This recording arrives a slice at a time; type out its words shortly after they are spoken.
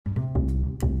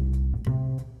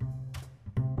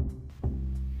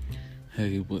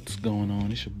Hey, what's going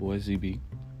on? It's your boy ZB.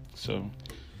 So,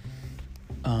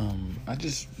 I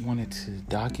just wanted to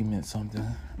document something.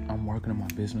 I'm working on my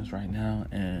business right now,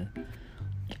 and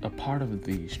a part of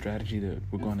the strategy that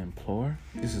we're going to employ.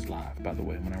 This is live, by the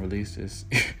way. When I release this,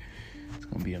 it's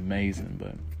going to be amazing.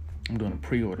 But I'm doing a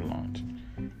pre-order launch,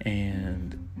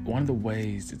 and one of the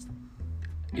ways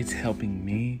it's helping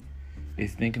me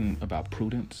is thinking about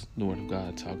prudence. The Word of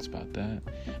God talks about that.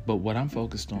 But what I'm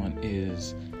focused on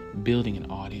is building an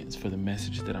audience for the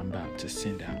message that I'm about to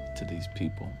send out to these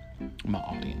people, my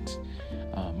audience,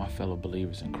 my fellow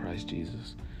believers in Christ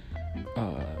Jesus,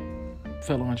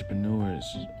 fellow entrepreneurs,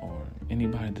 or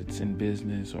anybody that's in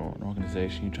business or an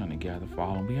organization you're trying to gather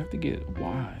following. We have to get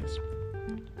wise.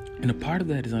 And a part of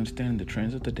that is understanding the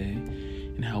trends of the day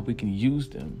and how we can use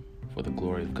them for the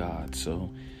glory of God. So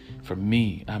for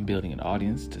me, I'm building an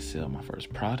audience to sell my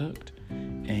first product,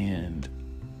 and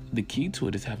the key to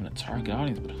it is having a target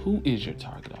audience. But who is your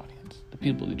target audience? The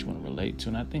people that you want to relate to.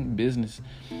 And I think business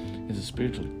is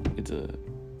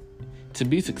to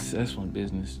be successful in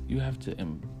business, you have to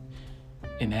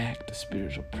enact the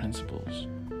spiritual principles.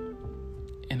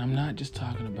 And I'm not just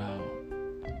talking about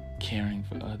caring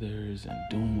for others and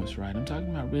doing what's right. I'm talking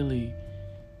about really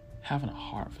having a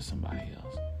heart for somebody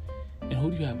else. And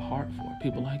who do you have a heart for?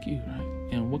 People like you,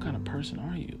 right? And what kind of person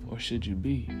are you, or should you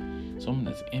be? Someone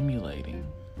that's emulating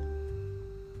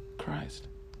Christ,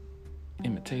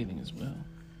 imitating as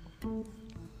well.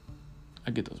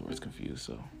 I get those words confused,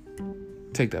 so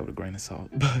take that with a grain of salt.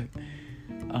 But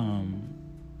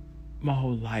my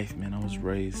whole life, man, I was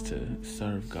raised to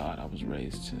serve God. I was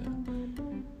raised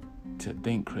to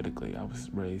think critically. I was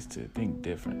raised to think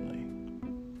differently.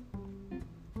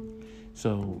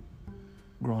 So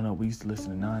growing up, we used to listen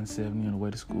to 970 on the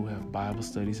way to school, have Bible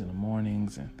studies in the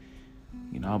mornings, and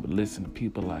I would listen to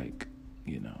people like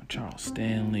Charles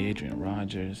Stanley, Adrian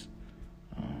Rogers,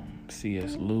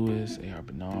 C.S. Lewis, A.R.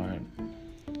 Bernard,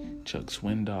 Chuck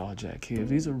Swindoll, Jack Hibbs.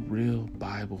 These are real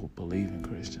Bible-believing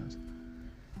Christians.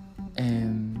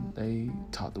 And they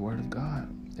taught the Word of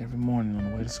God every morning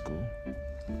on the way to school.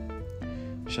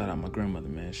 Shout out my grandmother,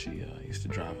 man. She used to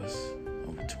drive us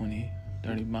over 20,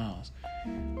 30 miles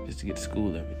just to get to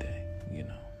school every day,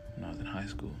 when I was in high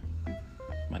school.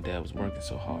 My dad was working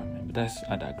so hard, man. But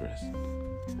I digress.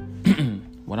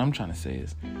 What I'm trying to say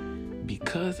is,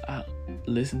 because I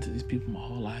listened to these people my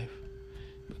whole life,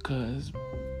 because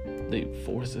they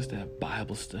forced us to have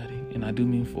Bible study, and I do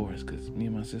mean forced, because me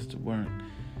and my sister weren't,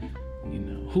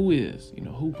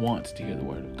 who wants to hear the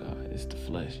Word of God? It's the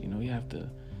flesh, you have to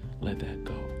let that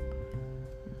go.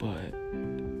 But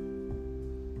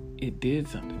it did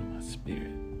something to my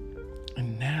spirit.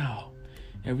 And now,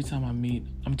 every time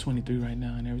I'm 23 right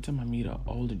now, and every time I meet an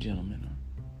older gentleman or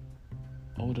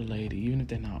older lady, even if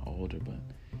they're not older, but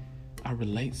I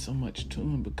relate so much to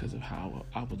them because of how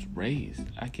I was raised.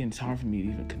 It's hard for me to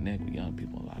even connect with young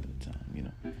people a lot of the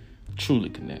time, truly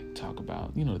connect, talk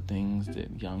about, the things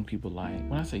that young people like.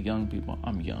 When I say young people,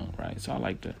 I'm young, right? So I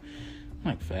like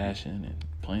fashion and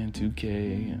playing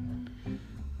 2K and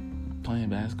playing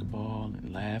basketball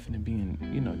and laughing and being,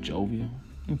 jovial.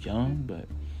 I'm young, but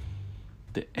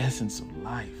the essence of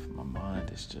life, my mind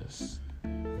is just,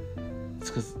 it's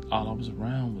because all I was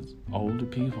around was older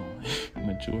people,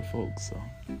 mature folks, so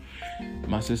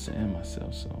my sister and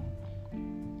myself. So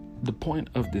the point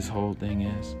of this whole thing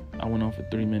is, I went on for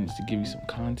 3 minutes to give you some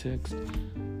context.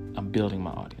 I'm building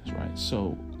my audience, right?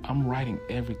 So I'm writing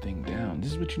everything down.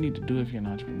 This is what you need to do if you're an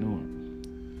entrepreneur.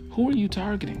 Who are you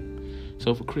targeting?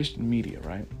 So for Christian media,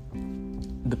 right?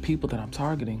 The people that I'm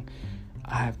targeting,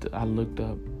 I looked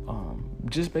up,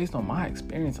 just based on my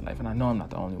experience in life, and I know I'm not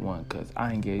the only one, because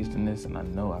I engaged in this, and I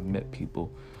know I've met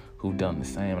people who've done the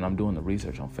same, and I'm doing the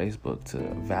research on Facebook to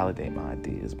validate my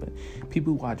ideas. But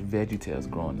people who watch VeggieTales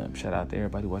growing up, shout out to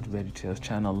everybody who watched VeggieTales,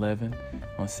 Channel 11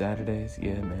 on Saturdays.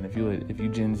 Yeah, man, if you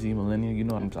Gen Z millennial, you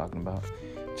know what I'm talking about.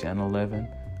 Channel 11,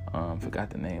 forgot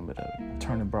the name, but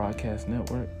Turner Broadcast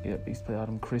Network. Yep, used to play all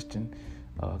them Christian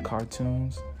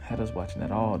cartoons. Had us watching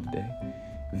that all day.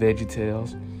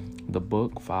 VeggieTales, the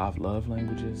book, 5 Love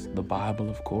Languages, the Bible,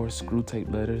 of course,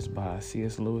 Screwtape Letters by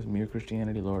C.S. Lewis, Mere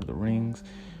Christianity, Lord of the Rings,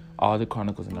 all the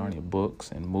Chronicles of Narnia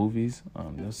books and movies.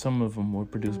 Some of them were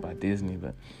produced by Disney,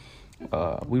 but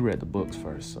we read the books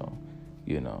first, so,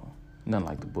 nothing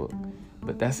like the book.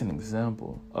 But that's an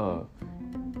example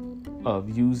of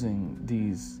using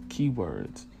these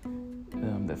keywords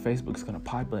that Facebook's going to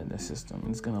populate in their system.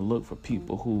 It's going to look for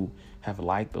people who have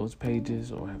liked those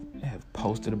pages or have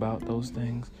posted about those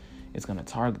things. It's going to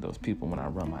target those people when I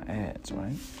run my ads,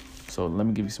 right? So let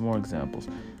me give you some more examples.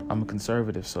 I'm a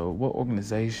conservative, so what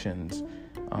organizations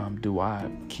do I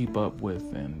keep up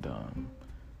with and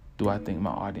do I think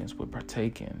my audience would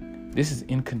partake in? This is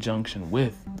in conjunction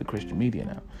with the Christian media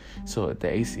now. So at the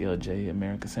ACLJ,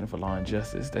 American Center for Law and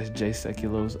Justice, that's Jay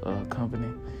Sekulo's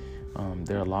company.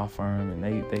 They're a law firm,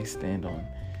 and they stand on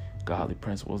godly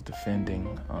principles,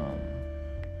 defending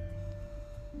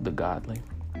the godly.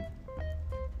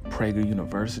 Prager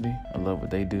University, I love what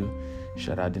they do.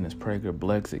 Shout out Dennis Prager,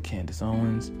 Blexit, Candace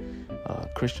Owens.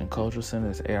 Christian Cultural Center,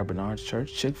 that's A.R. Bernard's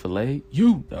church. Chick-fil-A,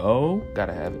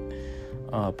 gotta have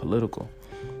it. Political.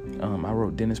 I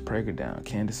wrote Dennis Prager down,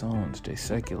 Candace Owens, Jay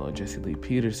Sekulow, Jesse Lee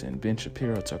Peterson, Ben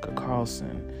Shapiro, Tucker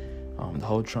Carlson, the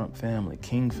whole Trump family,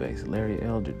 Kingface, Larry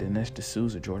Elder, Dinesh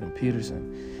D'Souza, Jordan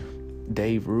Peterson,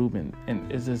 Dave Rubin, and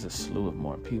there's a slew of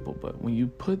more people. But when you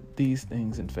put these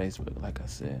things in Facebook, like I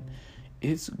said,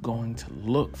 it's going to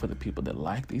look for the people that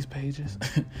like these pages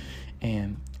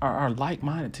and are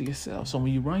like-minded to yourself. So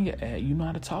when you run your ad, you know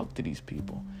how to talk to these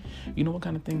people. You know what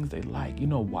kind of things they like. You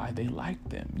know why they like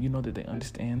them. You know that they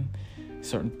understand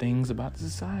certain things about the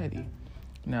society.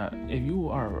 Now, if you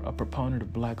are a proponent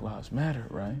of Black Lives Matter,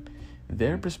 right,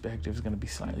 their perspective is going to be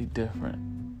slightly different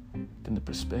than the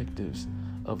perspectives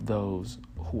of those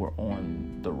who are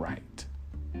on the right.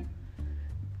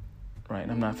 Right,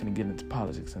 and I'm not going to get into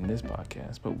politics in this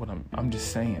podcast, but what I'm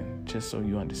just saying, just so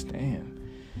you understand,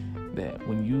 that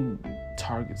when you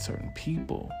target certain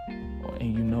people,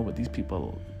 and you know what these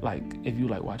people like, if you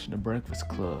like watching The Breakfast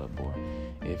Club, or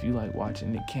if you like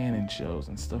watching Nick Cannon shows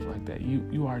and stuff like that,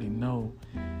 you already know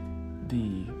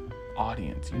the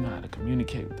audience. You know how to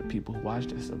communicate with the people who watch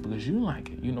this stuff because you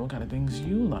like it. You know what kind of things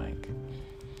you like.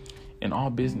 And all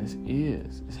business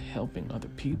is helping other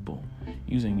people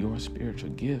using your spiritual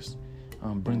gifts,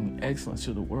 bringing excellence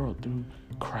to the world through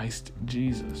Christ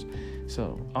Jesus.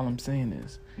 So all I'm saying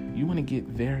is, you want to get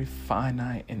very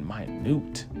finite and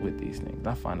minute with these things.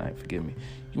 Not finite, forgive me.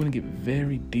 You want to get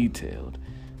very detailed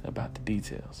about the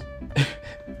details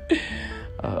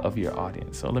of your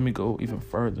audience. So let me go even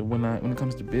further. When it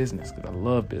comes to business, because I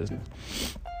love business,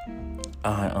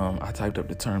 I typed up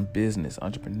the term business,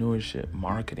 entrepreneurship,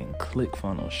 marketing,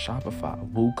 ClickFunnels,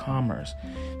 Shopify, WooCommerce.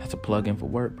 That's a plugin for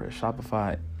WordPress.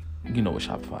 Shopify, you know what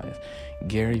Shopify is.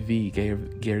 Gary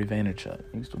Vaynerchuk.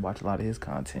 I used to watch a lot of his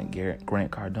content.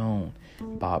 Grant Cardone,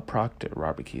 Bob Proctor,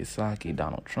 Robert Kiyosaki,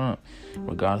 Donald Trump.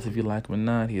 Regardless if you like him or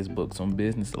not, he has books on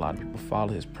business. A lot of people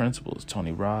follow his principles.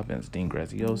 Tony Robbins, Dean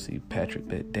Graziosi, Patrick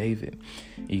Bet-David,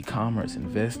 e-commerce,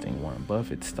 investing, Warren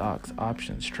Buffett, stocks,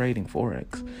 options, trading,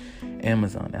 Forex,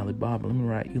 Amazon, Alibaba. Let me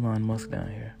write Elon Musk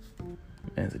down here.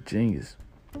 Man's a genius.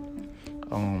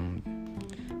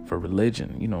 For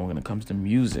religion, when it comes to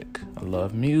music, I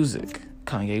love music.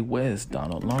 Kanye West,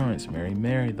 Donald Lawrence,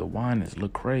 Mary, The Winans,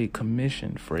 Lecrae,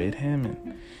 Commission, Fred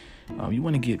Hammond. You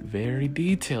want to get very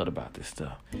detailed about this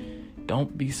stuff.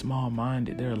 Don't be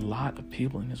small-minded. There are a lot of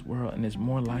people in this world, and there's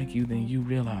more like you than you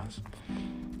realize.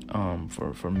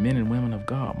 For men and women of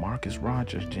God, Marcus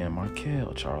Rogers, Jan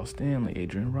Markell, Charles Stanley,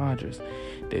 Adrian Rogers,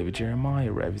 David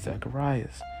Jeremiah, Ravi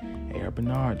Zacharias, A.R.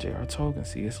 Bernard, J.R. Tolkien,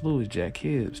 C.S. Lewis, Jack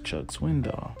Hibbs, Chuck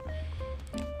Swindoll.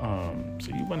 So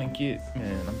you want to get,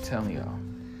 man, I'm telling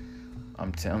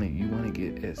you, you want to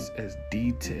get as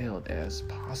detailed as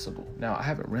possible. Now, I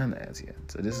haven't run the ads yet,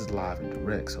 so this is live and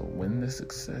direct. So when the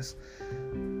success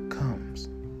comes,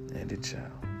 and it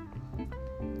shall,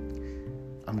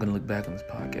 I'm going to look back on this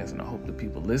podcast, and I hope the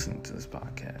people listening to this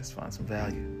podcast find some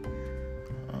value.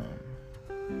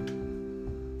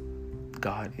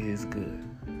 God is good.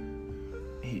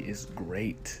 He is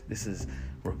great. This is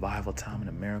revival time in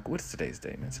America. What is today's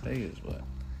date, man? Today is what?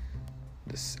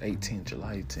 This 18th,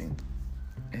 July 18th.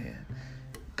 And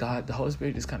God, the Holy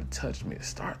Spirit just kind of touched me to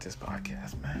start this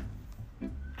podcast, man.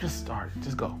 Just start it.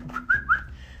 Just go.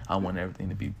 I want everything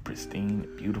to be pristine,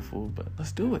 beautiful, but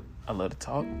let's do it. I love to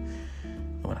talk.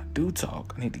 And when I do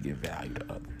talk, I need to give value to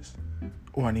others.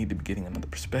 Or I need to be getting another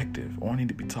perspective. Or I need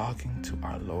to be talking to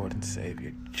our Lord and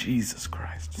Savior, Jesus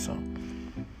Christ. So,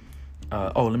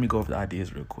 let me go over the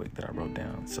ideas real quick that I wrote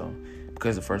down. So,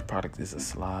 because the first product is a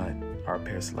slide, or a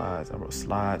pair of slides, I wrote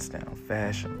slides down: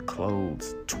 fashion,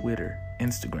 clothes, Twitter,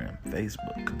 Instagram,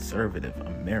 Facebook, conservative,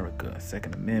 America,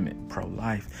 Second Amendment,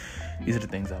 pro-life. These are the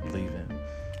things I believe in.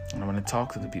 And I want to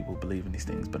talk to the people who believe in these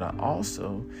things. But I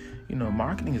also,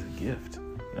 marketing is a gift.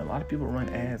 A lot of people run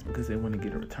ads because they want to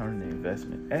get a return on their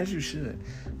investment, as you should.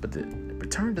 But the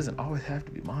return doesn't always have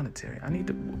to be monetary.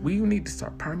 We need to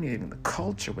start permeating the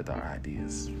culture with our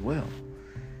ideas as well.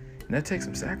 And that takes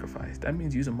some sacrifice. That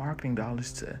means using marketing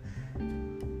dollars to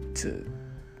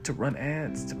run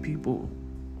ads to people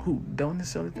who don't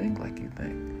necessarily think like you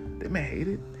think. They may hate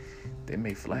it. They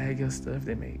may flag your stuff.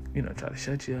 They may, try to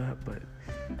shut you up. But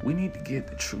we need to get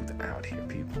the truth out here,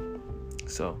 people.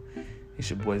 So, it's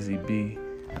your boy ZB,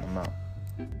 and I'm out.